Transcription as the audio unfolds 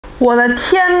我的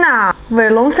天哪，伟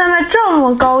龙现在这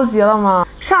么高级了吗？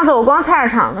上次我逛菜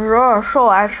市场的时候，说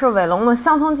我爱吃伟龙的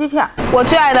香葱鸡片，我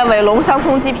最爱的伟龙香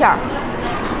葱鸡片。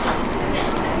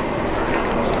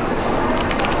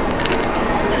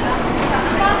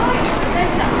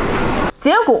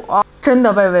结果真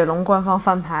的被伟龙官方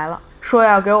翻牌了，说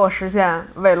要给我实现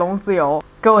伟龙自由，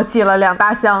给我寄了2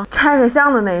大箱。拆开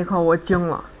箱的那一刻，我惊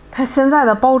了，它现在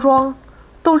的包装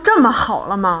都这么好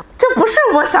了吗？这不是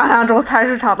我想象中菜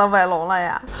市场的伟龙了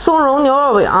呀！松茸牛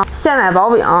肉饼、鲜奶薄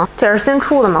饼，这是新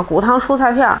出的嘛？骨汤蔬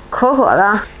菜片，可可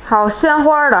的，还有鲜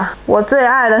花的，我最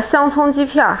爱的香葱鸡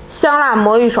片，香辣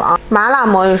魔芋爽、麻辣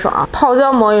魔芋爽、泡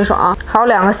椒魔芋爽，还有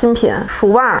2个新品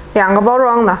薯棒，2个包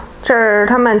装的，这是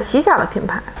他们旗下的品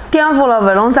牌，颠覆了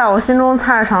伟龙在我心中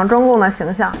菜市场中共的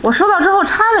形象。我收到之后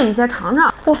拆了一些尝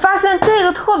尝，我发现这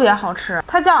个特别好吃，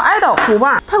它叫爱豆薯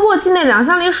棒，他给我寄那2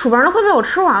箱里薯棒都快被我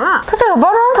吃完了。它这个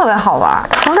包装特别好玩，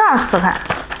从这儿撕开，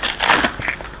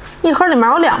一盒里面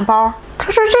有2包，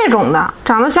它是这种的，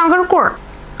长得像根棍儿，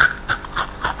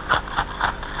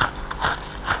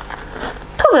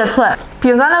特别脆。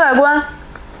饼干的外观，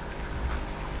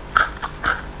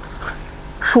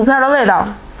薯片的味道，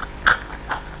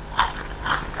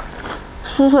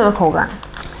酥脆的口感，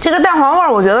这个蛋黄味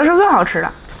我觉得是最好吃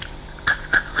的。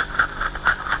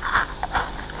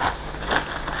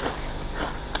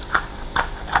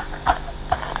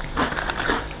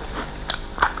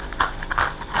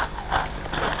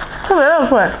特别的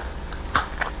脆，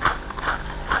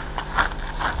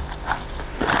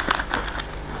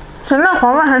咸蛋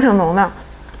黄味还挺浓的。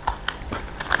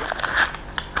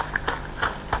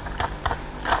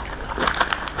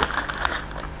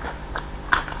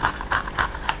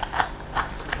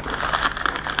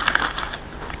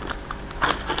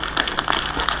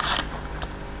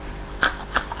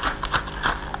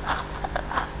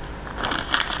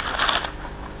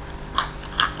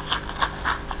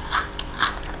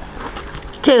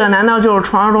这个难道就是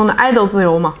传说中的爱豆自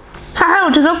由吗？它还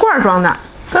有这个罐装的，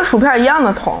跟薯片一样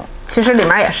的桶，其实里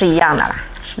面也是一样的啦，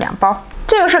是2包。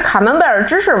这个是卡门贝尔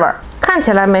芝士味儿，看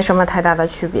起来没什么太大的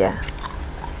区别。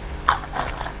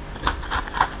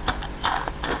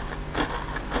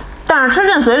但是吃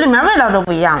进嘴里面味道就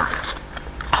不一样了，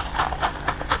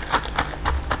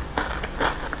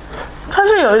它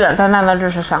是有一点淡淡的芝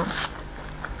士香。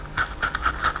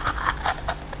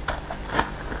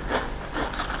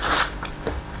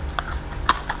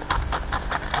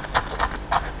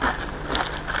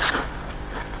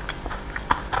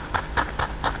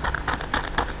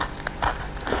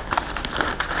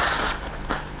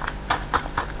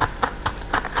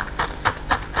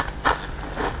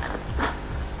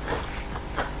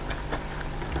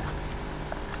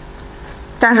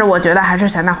但是我觉得还是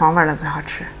咸蛋黄味的最好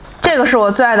吃。这个是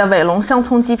我最爱的伟龙香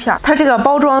葱鸡片，它这个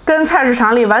包装跟菜市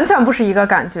场里完全不是一个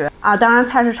感觉啊！当然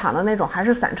菜市场的那种还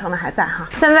是散称的还在哈，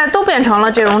现在都变成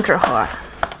了这种纸盒，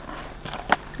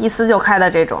一撕就开的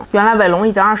这种。原来伟龙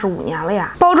已经25年了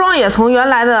呀，包装也从原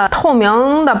来的透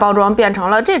明的包装变成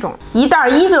了这种，一袋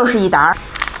依旧是一袋。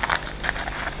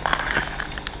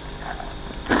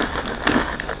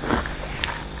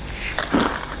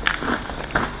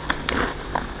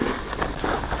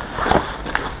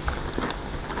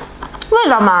味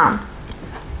道嘛，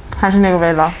还是那个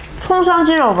味道，葱香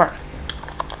鸡肉味儿。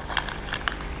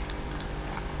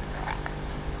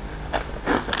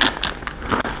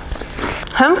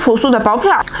很朴素的薄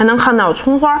片，还能看到有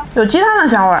葱花，有鸡汤的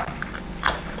香味儿。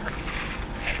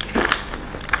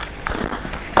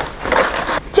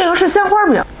这个是鲜花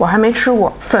饼，我还没吃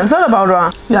过，粉色的包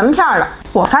装，圆片的。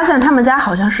我发现他们家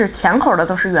好像是甜口的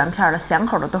都是圆片的，咸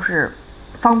口的都是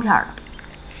方片的。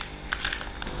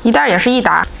一袋也是一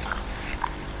打。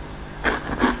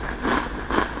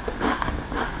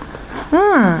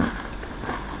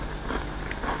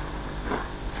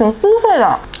挺酥脆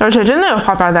的，而且真的有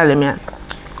花瓣在里面。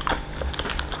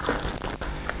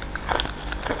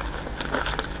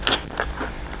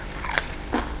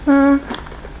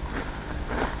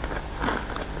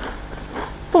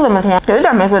不怎么甜，有一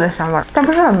点玫瑰的香味，但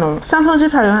不是很浓。香葱鸡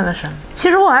片永远的神。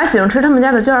其实我还喜欢吃他们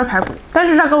家的椒盐排骨，但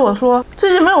是他跟我说最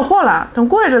近没有货了，等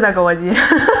过一阵再给我寄。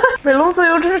伟龙自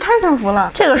由真是太幸福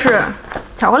了。这个是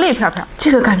巧克力片片，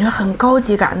这个感觉很高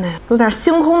级感呢，有点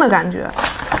星空的感觉。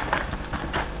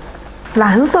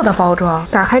蓝色的包装，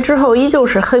打开之后依旧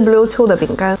是黑不溜秋的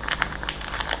饼干。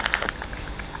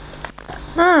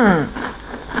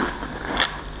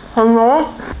很浓，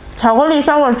巧克力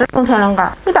香味直冲天灵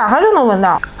盖，一打开就能闻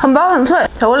到，很薄很脆，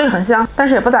巧克力很香，但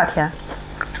是也不咋甜。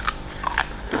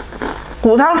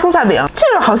骨汤蔬菜饼，这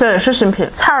个好像也是新品，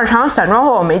菜市场散装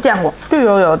货我没见过，绿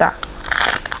油油的。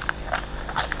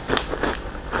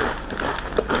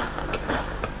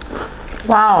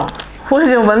哇哦，我已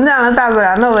经闻见了大自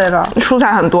然的味道，蔬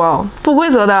菜很多哦，不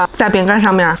规则的在饼干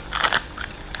上面。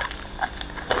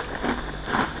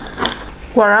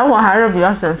果然，我还是比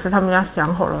较喜欢吃他们家咸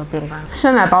口的饼干。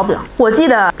鲜奶薄饼，我记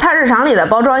得菜市场里的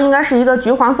包装应该是一个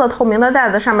橘黄色透明的袋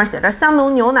子，上面写着香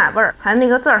浓牛奶味儿，还那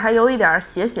个字儿还有一点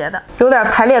斜斜的，有点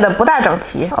排列的不大整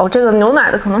齐。哦，这个牛奶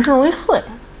的可能是容易碎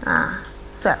啊，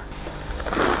碎了。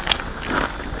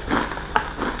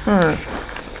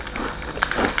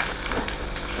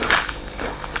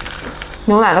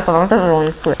牛奶的可能真的容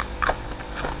易碎，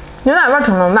牛奶味儿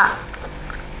挺浓的。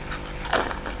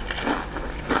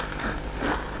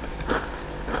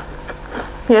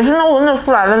也是能闻得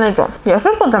出来的那种，也是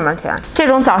不怎么甜。这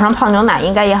种早上泡牛奶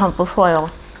应该也很不错哟。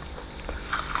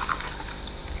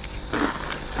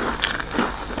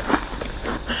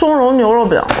松茸牛肉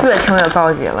饼越听越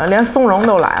高级了，连松茸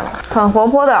都来了，很活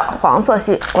泼的黄色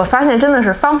系。我发现真的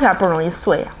是方片不容易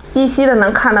碎呀，依稀的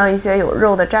能看到一些有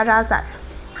肉的渣渣在。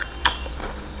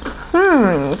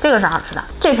这个是好吃的，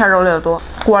这片肉粒多。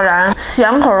果然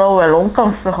咸口的伟龙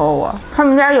更适合我。他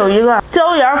们家有一个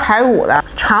椒盐排骨的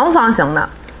长方形的，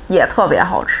也特别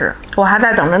好吃。我还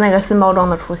在等着那个新包装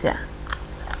的出现。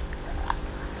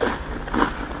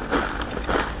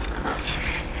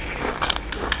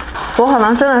我可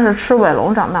能真的是吃伟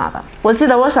龙长大的。我记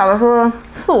得我小的时候4、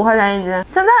5块钱一斤，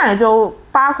现在也就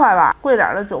8块吧，贵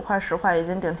点的9块、10块一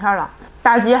斤顶天了。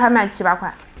大吉还卖7、8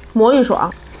块。魔芋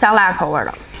爽，香辣口味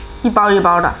的。一包一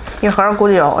包的，一盒估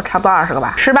计有差不多20个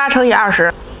吧，18乘以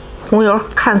20，红油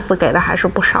看似给的还是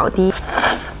不少的，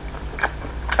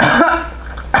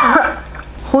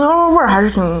红油味儿还是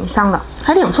挺香的，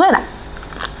还挺脆的，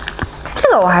这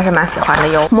个我还是蛮喜欢的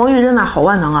哟。魔芋真的好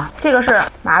万能啊！这个是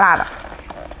麻辣的，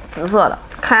紫色的，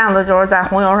看样子就是在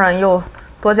红油上又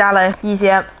多加了一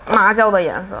些麻椒的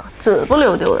颜色，紫不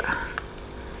溜丢的，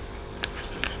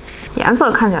颜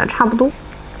色看起来差不多。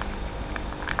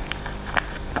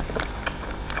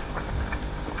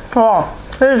哦，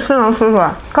可以吃能吃出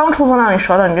来，刚触碰到你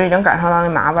舌头，你就已经感受到那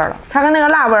麻味了。它跟那个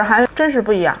辣味还真是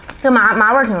不一样，这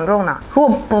麻味挺重的。如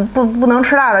果不能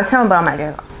吃辣的，千万不要买这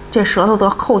个。这舌头的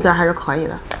后劲还是可以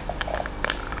的。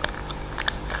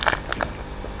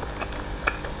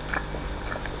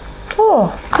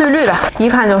哦，绿绿的，一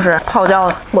看就是泡椒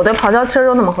的。我对泡椒其实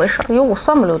就那么回事，有股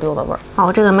酸不溜丢的味儿。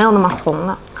哦，这个没有那么红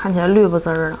的，看起来绿不滋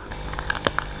儿的。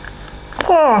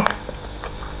哦。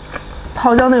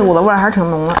泡椒那股的味儿还是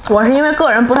挺浓的。我是因为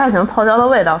个人不太喜欢泡椒的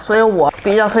味道，所以我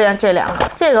比较推荐这两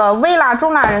个。这个微辣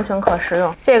中辣人群可食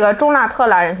用，这个中辣特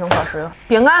辣人群可食用。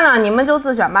饼干呢，你们就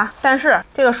自选吧。但是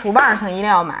这个薯棒请一定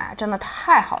要买，真的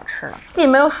太好吃了，既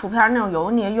没有薯片那种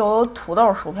油腻，又有土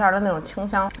豆薯片的那种清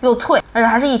香，又脆，而且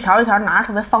还是一条一条拿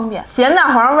特别方便。咸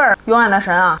蛋黄味儿永远的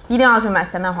神啊，一定要去买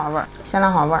咸蛋黄味儿。咸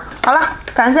蛋黄味儿。好了，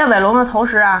感谢伟龙的投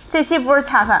食啊！这期不是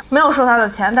恰饭，没有收他的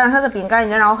钱，但是他的饼干已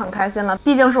经让我很开心了。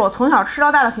毕竟是我从小吃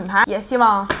到大的品牌，也希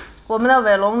望我们的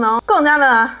伟龙能更加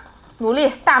的努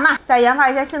力大卖，再研发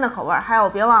一些新的口味。还有，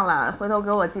别忘了回头给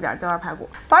我寄点椒盐排骨。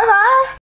拜拜。